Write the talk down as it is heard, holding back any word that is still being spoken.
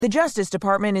The Justice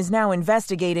Department is now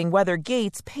investigating whether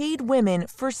Gaetz paid women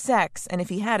for sex and if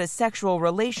he had a sexual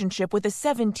relationship with a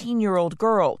 17-year-old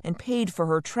girl and paid for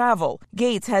her travel.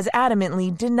 Gaetz has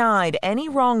adamantly denied any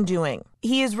wrongdoing.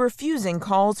 He is refusing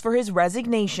calls for his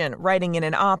resignation, writing in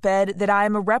an op-ed that I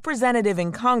am a representative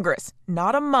in Congress,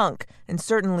 not a monk, and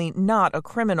certainly not a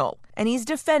criminal. And he's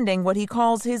defending what he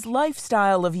calls his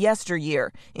lifestyle of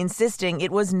yesteryear, insisting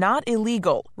it was not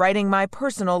illegal, writing my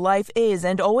personal life is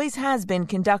and always has been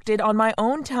conducted on my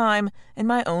own time and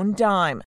my own dime.